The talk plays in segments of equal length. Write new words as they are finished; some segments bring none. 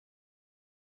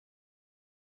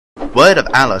Word of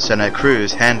Alice and her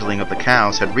crew's handling of the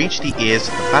cows had reached the ears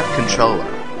of the Fat Controller,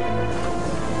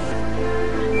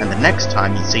 and the next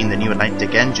time he'd seen the new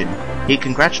electric engine, he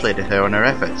congratulated her on her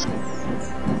efforts.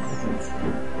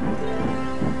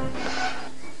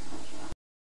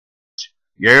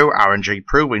 You are indeed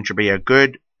proving to be a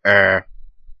good,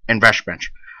 investment.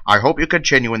 I hope you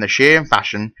continue in the same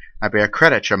fashion and be a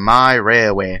credit to my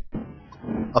railway.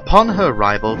 Upon her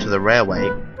arrival to the railway,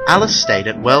 Alice stayed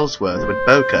at Wellsworth with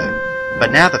Boko,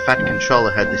 but now the Fat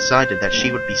Controller had decided that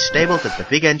she would be stabled at the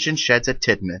big engine sheds at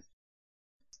Tidmouth.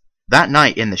 That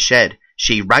night in the shed,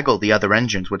 she raggled the other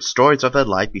engines with stories of her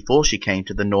life before she came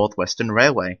to the North Western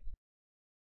Railway.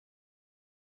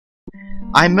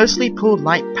 I mostly pulled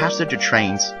light passenger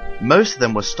trains. Most of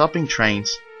them were stopping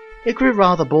trains. It grew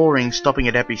rather boring stopping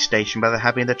at every station without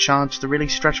having the chance to really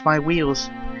stretch my wheels.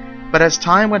 But as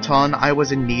time went on, I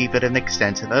was in need of an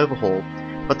extensive overhaul,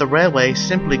 but the railway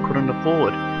simply couldn't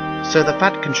afford, so the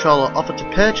Fat Controller offered to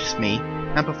purchase me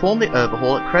and perform the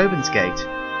overhaul at Crovansgate,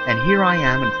 and here I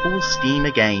am in full steam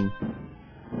again.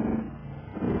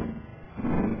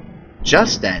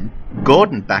 Just then,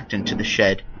 Gordon backed into the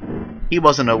shed. He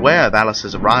wasn't aware of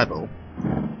Alice's arrival.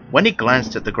 When he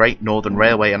glanced at the Great Northern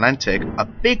Railway Atlantic, a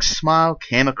big smile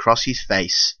came across his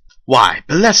face. "Why,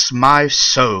 bless my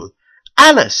soul!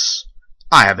 Alice!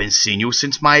 I haven't seen you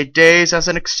since my days as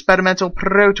an experimental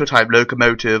prototype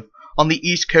locomotive on the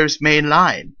East Coast Main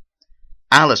Line."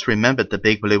 Alice remembered the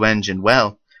big blue engine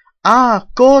well. "Ah,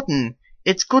 Gordon,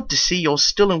 it's good to see you're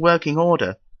still in working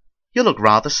order. You look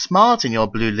rather smart in your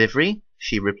blue livery,"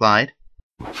 she replied.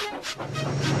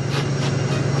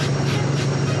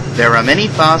 There are many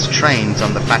fast trains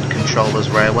on the Fat Controller's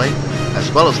railway,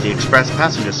 as well as the express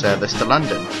passenger service to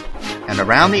London. And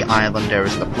around the island there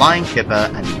is the Flying Kipper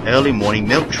and the early morning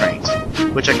milk trains,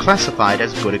 which are classified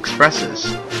as good expresses.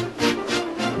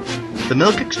 The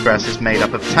Milk Express is made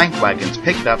up of tank wagons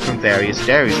picked up from various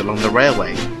dairies along the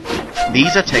railway.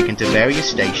 These are taken to various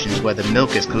stations where the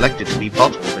milk is collected to be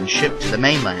bottled and shipped to the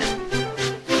mainland.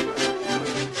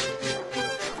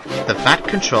 The Fat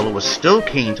Controller was still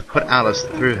keen to put Alice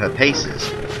through her paces,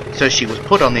 so she was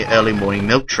put on the early morning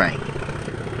milk train.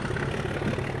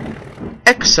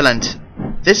 "Excellent!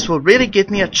 This will really give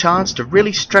me a chance to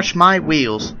really stretch my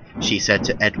wheels," she said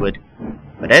to Edward.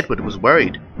 But Edward was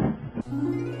worried.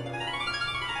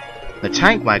 The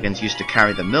tank wagons used to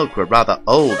carry the milk were rather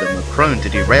old and were prone to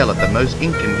derail at the most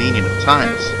inconvenient of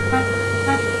times.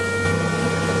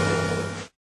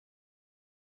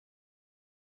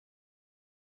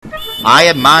 "I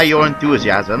admire your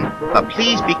enthusiasm, but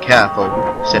please be careful,"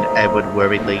 said Edward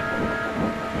worriedly.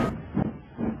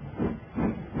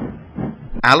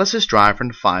 Alice's driver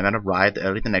and fireman arrived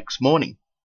early the next morning.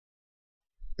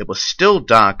 It was still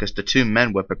dark as the two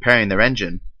men were preparing their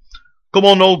engine. "Come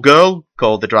on, old girl,"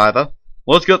 called the driver.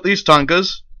 "Let's get these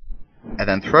tankers." And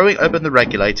then throwing open the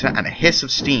regulator and a hiss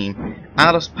of steam,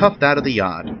 Alice puffed out of the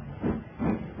yard.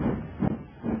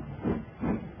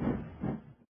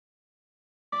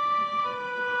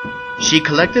 She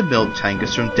collected milk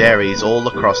tankers from dairies all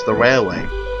across the railway.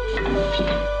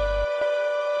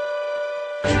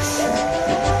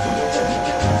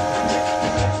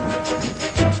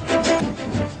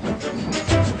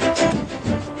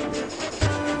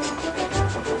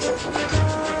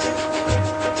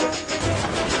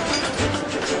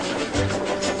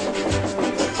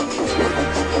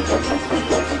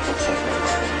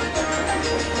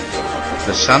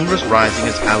 The sun was rising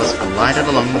as Alice glided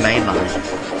along the main line.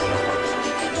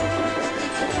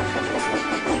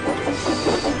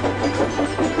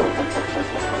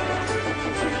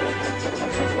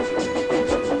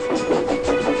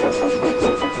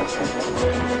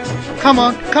 "Come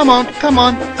on, come on, come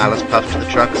on," Alice puffed to the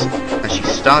trucks as she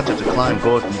started to climb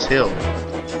Gordon's Hill.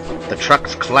 The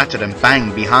trucks clattered and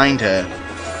banged behind her.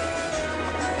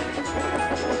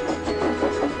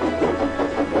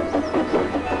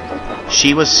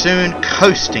 She was soon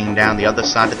coasting down the other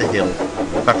side of the hill,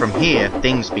 but from here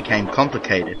things became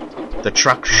complicated. The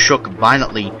truck shook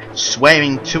violently,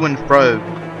 swaying to and fro.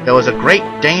 There was a great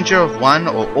danger of one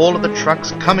or all of the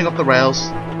trucks coming off the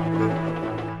rails.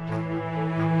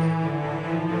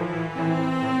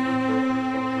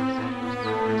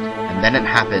 And then it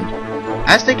happened.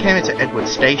 As they came into Edward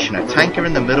Station, a tanker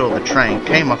in the middle of the train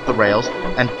came off the rails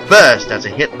and burst as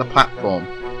it hit the platform.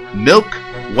 Milk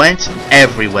went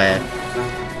everywhere.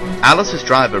 Alice's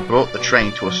driver brought the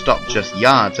train to a stop just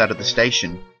yards out of the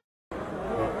station.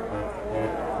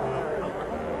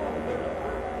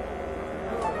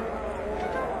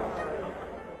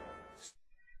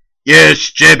 "You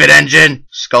stupid engine!"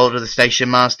 scolded the station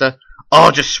master.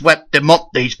 "I just swept and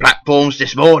mopped these platforms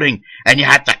this morning, and you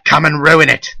had to come and ruin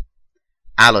it."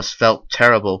 Alice felt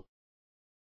terrible.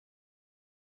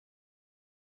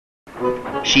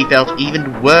 She felt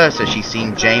even worse as she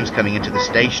seen James coming into the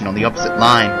station on the opposite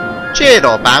line. "Cheer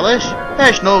up, Alice.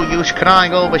 There's no use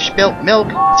crying over spilt milk,"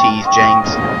 teased James.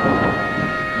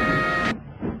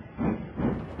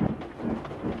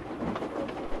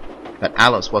 But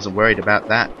Alice wasn't worried about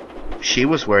that. She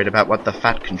was worried about what the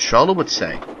Fat Controller would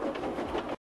say.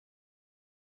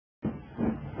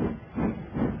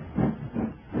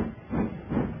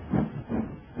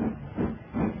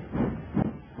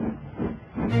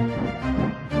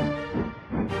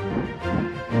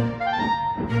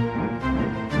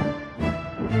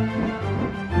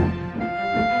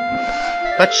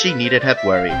 But she needn't have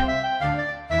worried.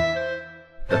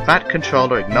 The Fat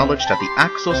Controller acknowledged that the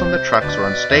axles on the trucks were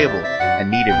unstable and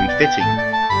needed refitting,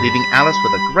 leaving Alice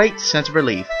with a great sense of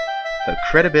relief. Her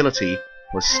credibility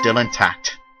was still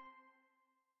intact.